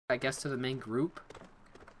I guess, to the main group.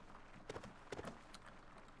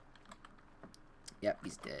 Yep,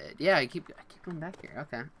 he's dead. Yeah, I keep going back here.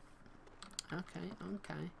 Okay.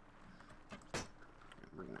 Okay.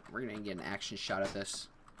 We're gonna get an action shot at this.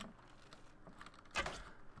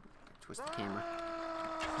 Twist the camera.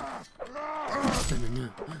 No.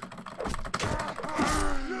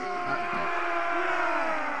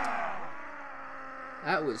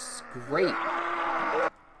 That was great.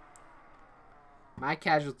 My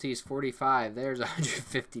casualty is 45. There's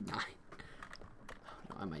 159. Oh,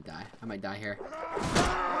 no, I might die. I might die here.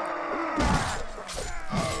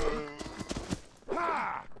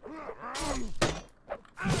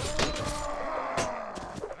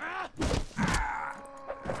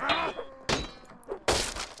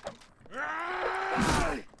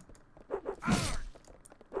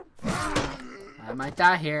 I might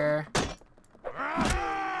die here.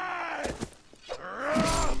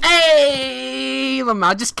 Hey,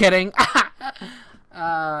 Lamau, just kidding.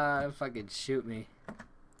 Fucking shoot me.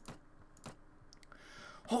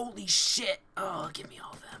 Holy shit. Oh, give me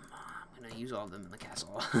all of them. I'm gonna use all of them in the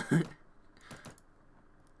castle.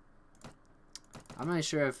 I'm not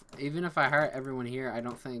sure if, even if I hire everyone here, I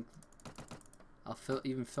don't think I'll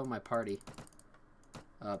even fill my party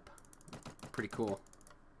up. Pretty cool.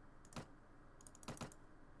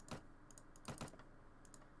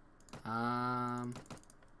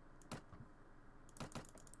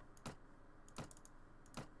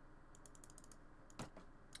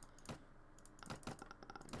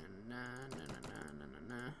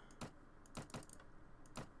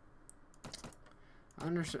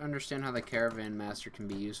 I understand how the caravan master can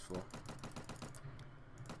be useful.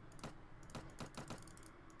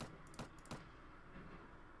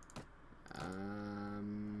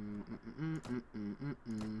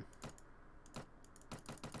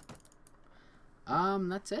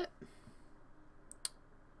 That's it.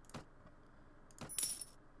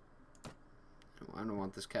 I don't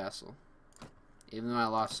want this castle, even though I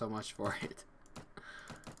lost so much for it.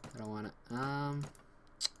 I don't want it.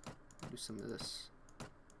 Do some of this.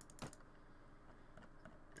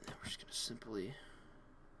 And then we're just gonna simply.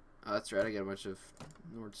 Oh, that's right. I get a bunch of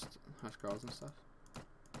Nordhuskarls and stuff.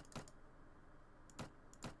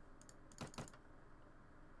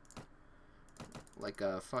 Like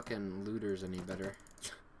fucking looters any better.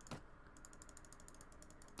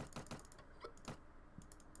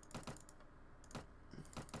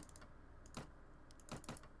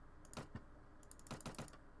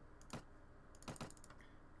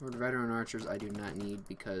 Lord veteran archers I do not need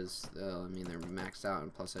because I mean they're maxed out,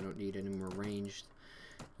 and plus I don't need any more ranged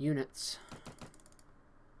units.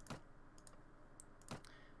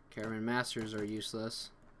 Caravan masters are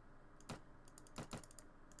useless.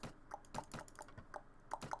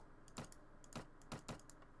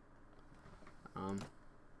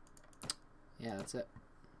 Yeah, that's it.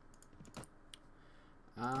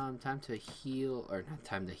 Time to heal, or not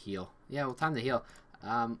time to heal. Yeah, well, time to heal.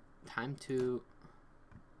 Time to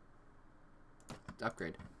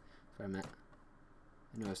upgrade. That's what I meant.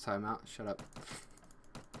 I knew I was time out. Shut up.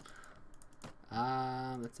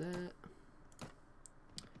 That's it.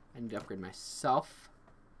 I need to upgrade myself.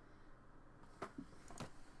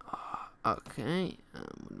 Okay.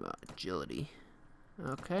 What about agility?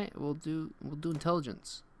 Okay, we'll do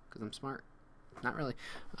intelligence because I'm smart. Not really.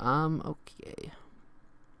 Okay.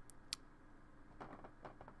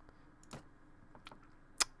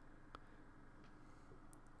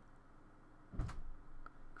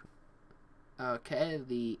 Okay,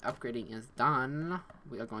 the upgrading is done.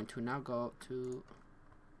 We are going to now go to.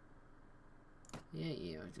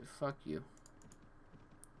 Yeah, fuck you.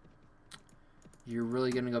 You're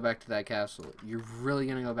really gonna go back to that castle. You're really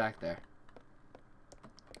gonna go back there.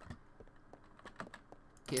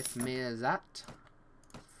 Give me that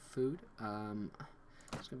food.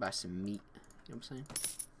 Just gonna buy some meat. You know what I'm saying?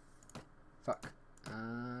 Fuck.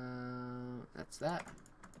 That's that.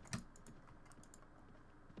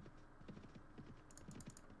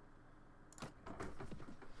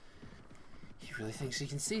 He really thinks he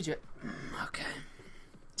can siege it. Okay.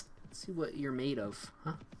 Let's see what you're made of,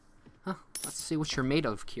 huh? Let's see what you're made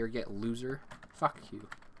of, Kirgit loser. Fuck you.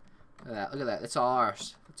 Look at that. Look at that. It's all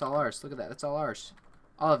ours. It's all ours. Look at that. It's all ours.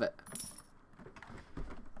 All of it.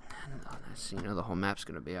 And that's, you know, the whole map's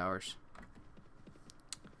gonna be ours.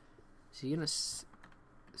 Is he gonna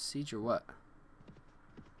siege or what?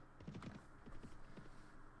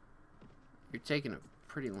 You're taking a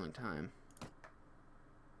pretty long time.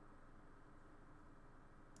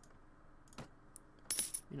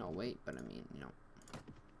 You know, wait, but I mean, you know,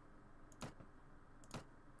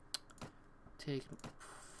 take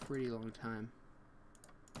a pretty long time.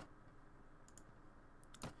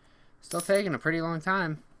 Still taking a pretty long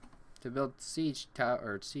time to build siege tower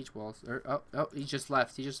or siege walls. Or oh, he just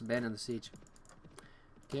left. He just abandoned the siege.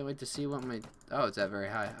 Can't wait to see what my. Oh, it's at very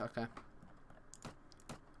high. Okay.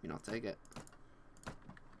 You don't take it.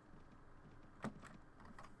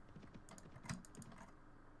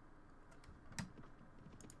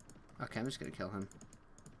 Okay, I'm just gonna kill him.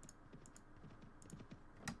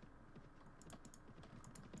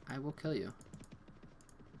 I will kill you.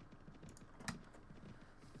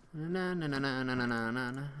 Na na na na na na na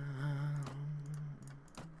na na.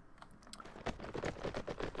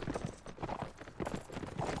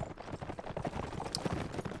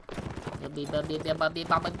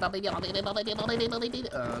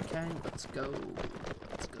 Okay, let's go.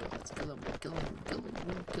 Let's go. Let's kill him. Kill him. Kill him.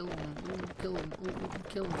 Kill him. Kill him.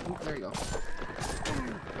 Kill him. Ooh, there you go.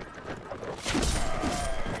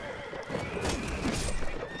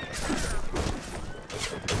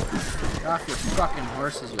 Get off your fucking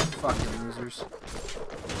horses, you fucking losers.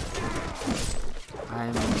 I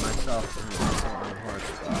am myself on a horse,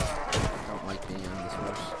 but I don't like being on this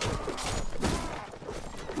horse.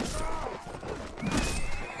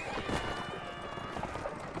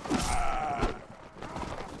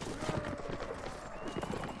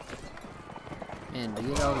 Man, to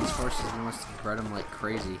get all these horses, we must have bred them like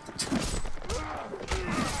crazy.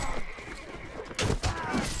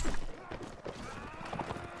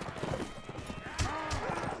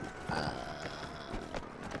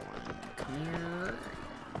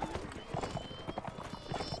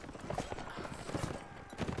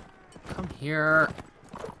 Here.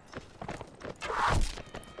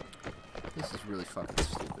 This is really fucking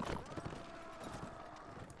stupid.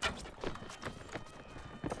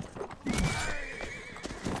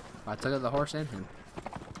 I took out the horse and him.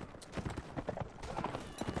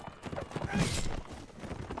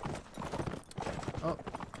 Oh,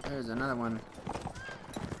 there's another one.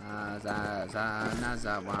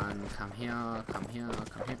 Another one. Come here, come here,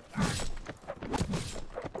 come here.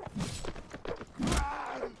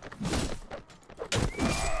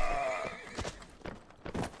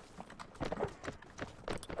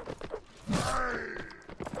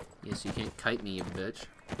 Yes, you can't kite me, you bitch.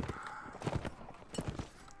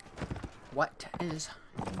 What is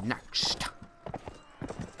next?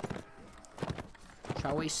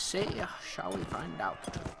 Shall we see? Shall we find out?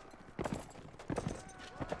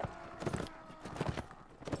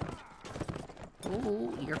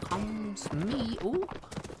 Oh, here comes me. Oh.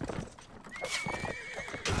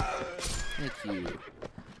 Thank you.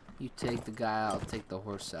 You take the guy, I'll take the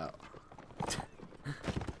horse out.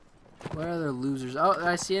 What other losers? Oh,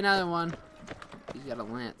 I see another one. He's got a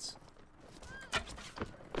lance.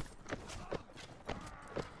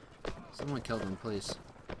 Someone killed him, please.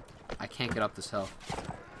 I can't get up this hill.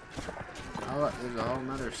 Oh, look, there's a whole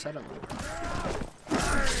nother set of them.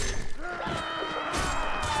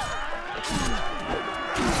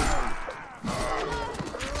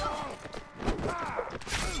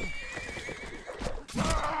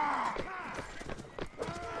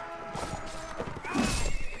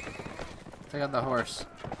 Take out the horse.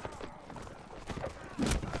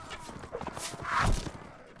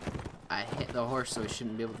 I hit the horse, so he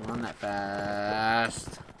shouldn't be able to run that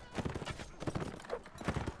fast.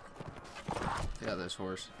 Take out this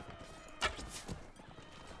horse.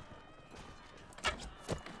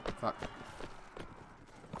 Fuck.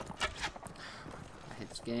 I hate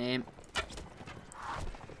this game.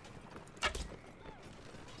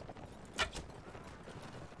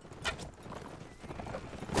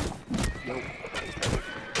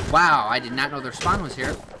 Wow, I did not know their spawn was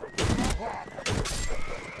here.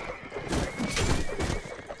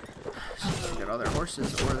 Get all their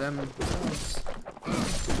horses or themselves.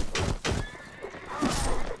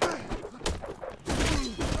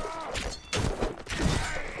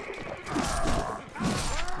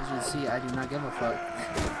 As you can see, I do not give a fuck.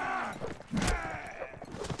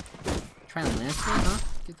 Trying to lance me, huh?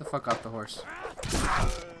 Get the fuck off the horse.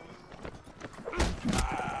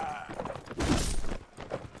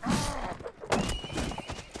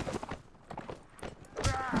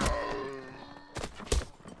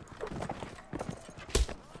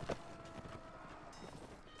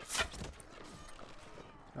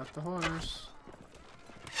 Off the horse.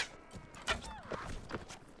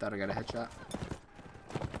 Thought I got a headshot.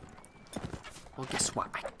 Well, guess what?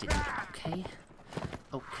 I didn't. Okay.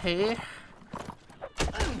 Okay.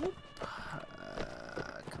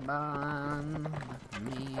 Come on. Let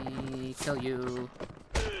me kill you.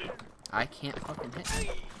 I can't fucking hit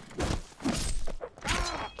you.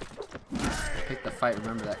 Pick the fight.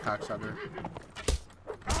 Remember that, cocksucker.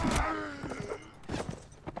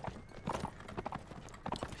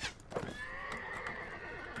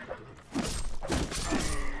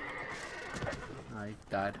 I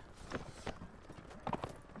died.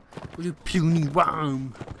 With a puny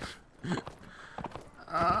worm.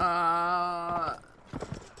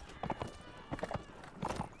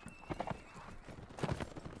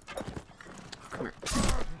 Come here.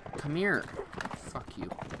 Come here. Fuck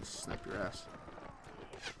you. Snipe your ass.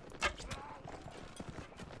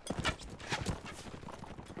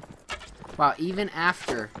 Wow, even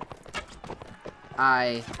after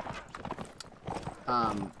I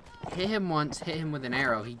hit him once, hit him with an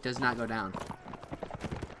arrow, he does not go down.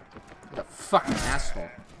 What a fucking asshole.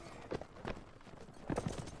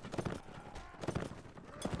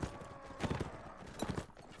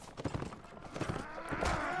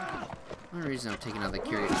 One reason I'm taking out the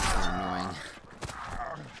Curie is so annoying.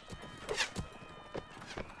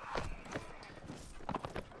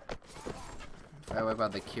 If I wipe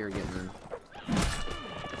out the Curie again,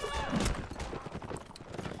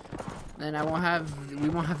 then I won't have, we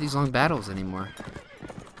won't have these long battles anymore.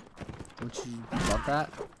 Don't you love that?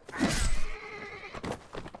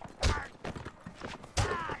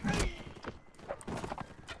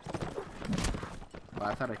 Oh,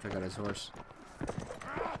 I thought I took out his horse.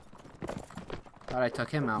 Thought I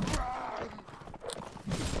took him out.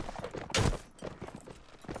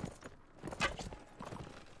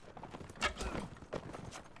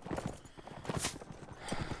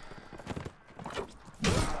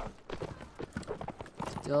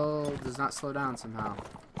 Still does not slow down somehow.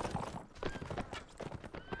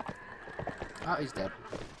 Oh, he's dead.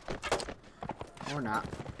 Or not.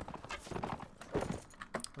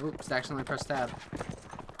 Oops, accidentally pressed tab.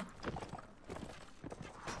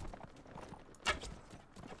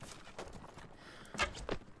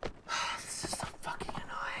 This is so fucking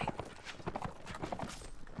annoying.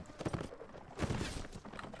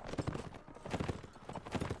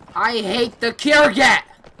 I hate the Kirgat!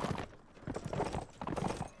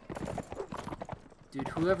 Dude,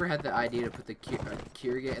 whoever had the idea to put the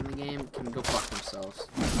Kirgat in the game can go fuck themselves.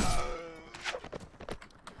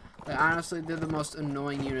 Like, honestly, they're the most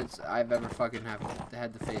annoying units I've ever fucking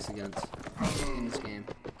had to face against in this game.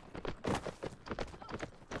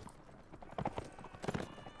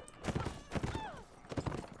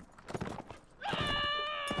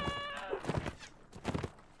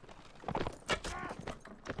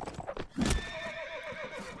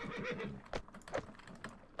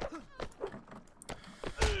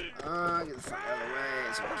 Get the fuck out of the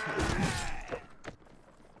way so I can kill him.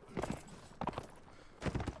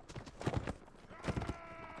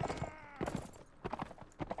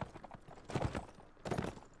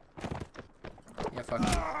 Yeah, fuck you.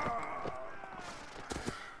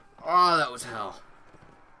 Oh, that was hell.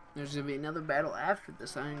 There's gonna be another battle after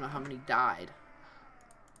this. I don't even know how many died.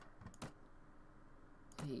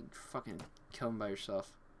 You fucking kill him by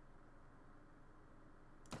yourself.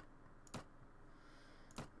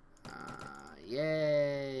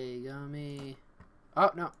 Yay, yummy.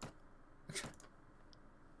 Oh, no.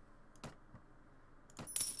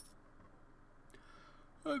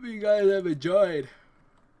 Hope you guys have enjoyed.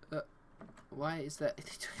 Why is that?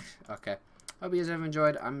 Okay. Hope you guys have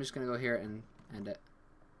enjoyed. I'm just going to go here and end it.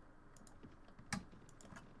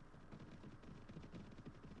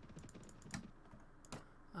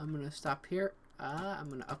 I'm going to stop here. I'm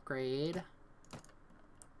going to upgrade.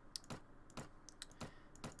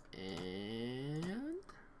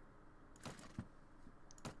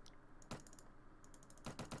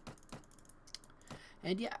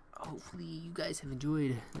 And yeah, hopefully you guys have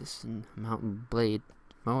enjoyed this Mountain Blade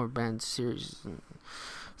Warband series.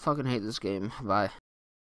 Fucking hate this game. Bye.